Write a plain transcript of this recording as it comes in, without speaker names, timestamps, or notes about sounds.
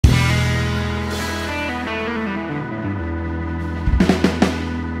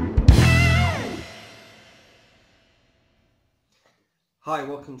Hi,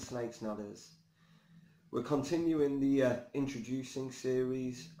 welcome to Snakes Nadders. We're continuing the introducing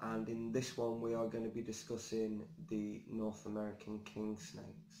series, and in this one we are going to be discussing the North American king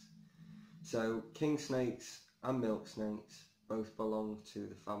snakes. So king snakes and milk snakes both belong to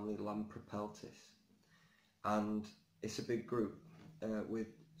the family Lampropeltis, and it's a big group with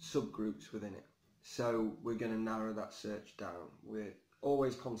subgroups within it. So we're going to narrow that search down. We're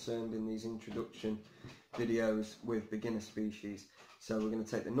always concerned in these introduction videos with beginner species. So we're going to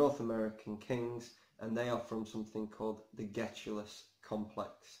take the North American kings, and they are from something called the getulus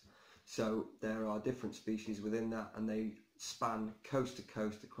complex. So there are different species within that, and they span coast to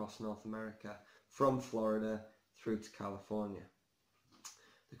coast across North America, from Florida through to California.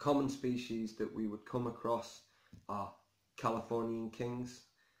 The common species that we would come across are Californian kings,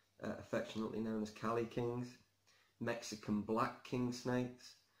 affectionately known as Cali kings, Mexican black king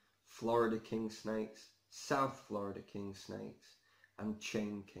snakes, Florida king snakes, South Florida king snakes, and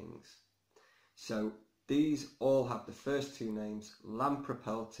chain kings. So these all have the first two names,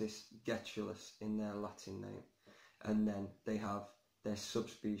 Lampropeltis getulus, in their Latin name, and then they have their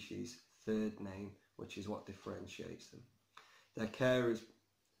subspecies third name, which is what differentiates them. Their care is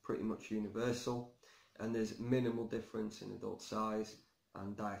pretty much universal, and there's minimal difference in adult size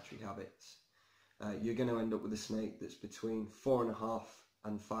and dietary habits. You're going to end up with a snake that's between 4.5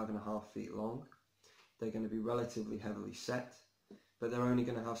 and 5.5 feet long. They're going to be relatively heavily set, but they're only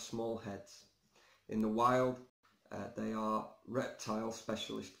going to have small heads. In the wild, they are reptile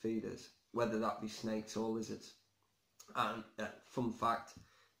specialist feeders, whether that be snakes or lizards. And fun fact,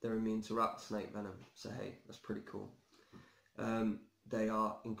 they're immune to rattlesnake venom, so hey, that's pretty cool. They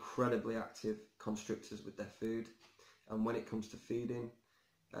are incredibly active constrictors with their food, and when it comes to feeding,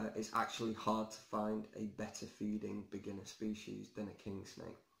 it's actually hard to find a better feeding beginner species than a king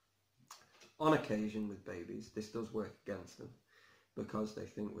snake. On occasion with babies, this does work against them, because they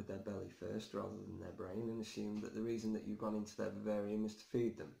think with their belly first rather than their brain, and assume that the reason that you've gone into their vivarium is to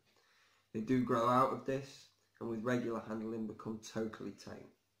feed them. They do grow out of this, and with regular handling become totally tame.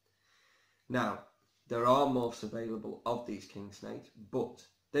 Now, there are morphs available of these king snakes, but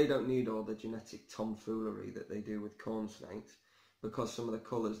they don't need all the genetic tomfoolery that they do with corn snakes, because some of the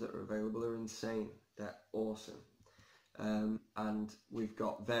colours that are available are insane. They're awesome. And we've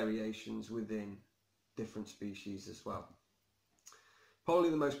got variations within different species as well.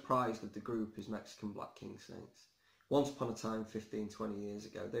 Probably the most prized of the group is Mexican black king snakes. Once upon a time, 15-20 years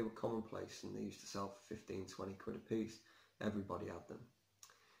ago, they were commonplace, and they used to sell for 15-20 quid a piece. Everybody had them.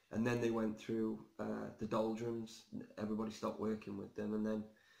 And then they went through the doldrums. Everybody stopped working with them, and then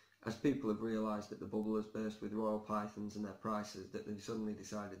as people have realised that the bubble has burst with royal pythons and their prices, that they've suddenly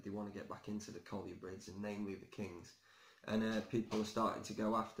decided they want to get back into the collier breeds, and namely the kings. And people are starting to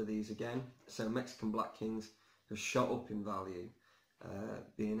go after these again. So Mexican black kings have shot up in value,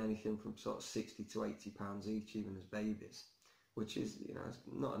 being anything from sort of 60 to 80 pounds each, even as babies, which is, you know, it's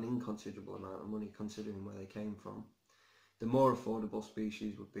not an inconsiderable amount of money considering where they came from. The more affordable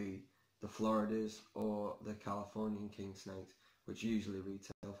species would be the Floridas or the Californian king snakes, which usually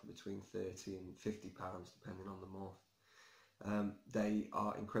retail for between 30 and 50 pounds depending on the morph. They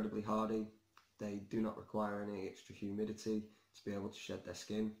are incredibly hardy. They do not require any extra humidity to be able to shed their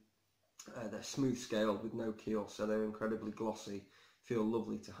skin. They're smooth scaled with no keel, so they're incredibly glossy, feel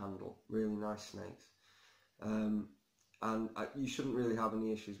lovely to handle, really nice snakes. And you shouldn't really have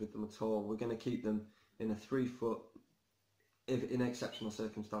any issues with them at all. We're going to keep them in a 3 foot, if in exceptional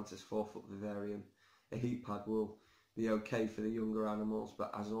circumstances 4 foot vivarium. A heat pad will be okay for the younger animals,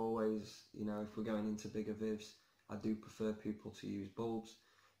 but as always, you know, if we're going into bigger vivs, I do prefer people to use bulbs,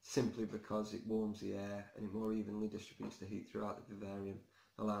 simply because it warms the air and it more evenly distributes the heat throughout the vivarium,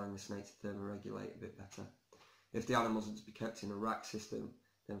 allowing the snake to thermoregulate a bit better. If the animals are to be kept in a rack system,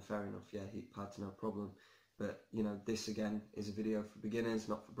 then fair enough, yeah, heat pads, no problem. But, you know, this again is a video for beginners,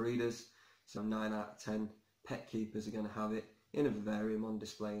 not for breeders, so 9 out of 10 pet keepers are going to have it in a vivarium on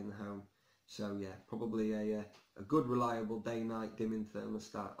display in the home. So yeah, probably a good reliable day-night dimming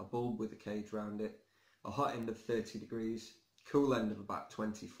thermostat, a bulb with a cage around it, a hot end of 30 degrees, cool end of about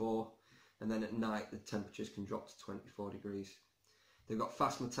 24, and then at night the temperatures can drop to 24 degrees. They've got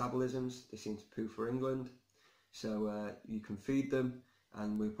fast metabolisms. They seem to poo for England, so you can feed them,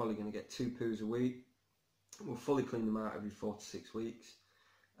 and we're probably going to get 2 poos a week. We'll fully clean them out every 4 to 6 weeks.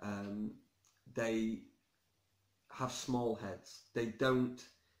 They have small heads. They don't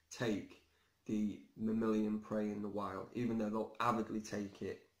take the mammalian prey in the wild, even though they'll avidly take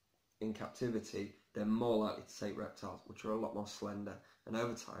it in captivity. They're more likely to take reptiles, which are a lot more slender, and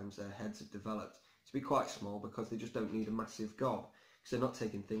over time their heads have developed to be quite small because they just don't need a massive gob, because they're not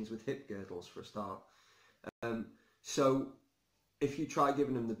taking things with hip girdles for a start. So if you try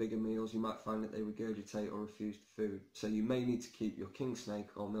giving them the bigger meals, you might find that they regurgitate or refuse the food. So you may need to keep your king snake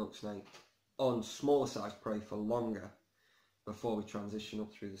or milk snake on smaller size prey for longer before we transition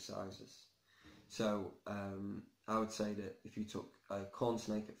up through the sizes. So I would say that if you took a corn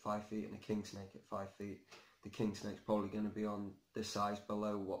snake at 5 feet and a king snake at 5 feet, the king snake's probably going to be on the size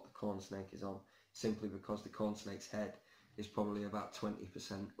below what the corn snake is on, simply because the corn snake's head is probably about 20%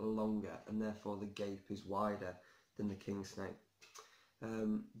 longer, and therefore the gape is wider than the king snake.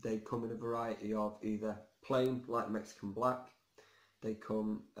 They come in a variety of either plain, like Mexican black. They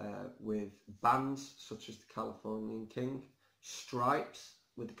come with bands, such as the Californian King, stripes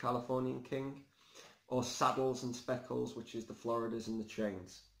with the Californian King, or saddles and speckles, which is the Floridas and the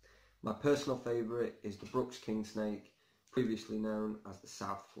chains. My personal favourite is the Brooks King Snake, previously known as the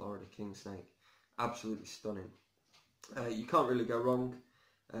South Florida King Snake. Absolutely stunning. You can't really go wrong.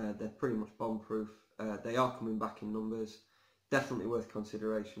 They're pretty much bomb-proof. They are coming back in numbers. Definitely worth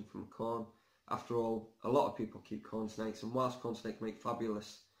consideration from corn. After all, a lot of people keep corn snakes, and whilst corn snakes make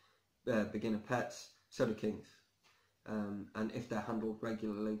fabulous beginner pets, so do kings. And if they're handled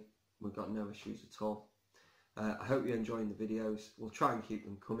regularly, we've got no issues at all. I hope you're enjoying the videos. We'll try and keep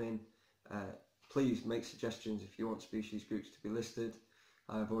them coming. Please make suggestions if you want species groups to be listed.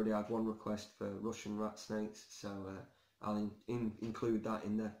 I've already had one request for Russian rat snakes, so I'll include that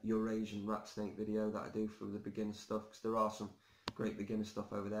in the Eurasian rat snake video that I do for the beginner stuff, because there are some great beginner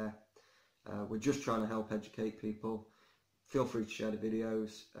stuff over there. We're just trying to help educate people. Feel free to share the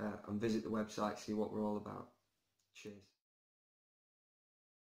videos and visit the website, see what we're all about. Cheers.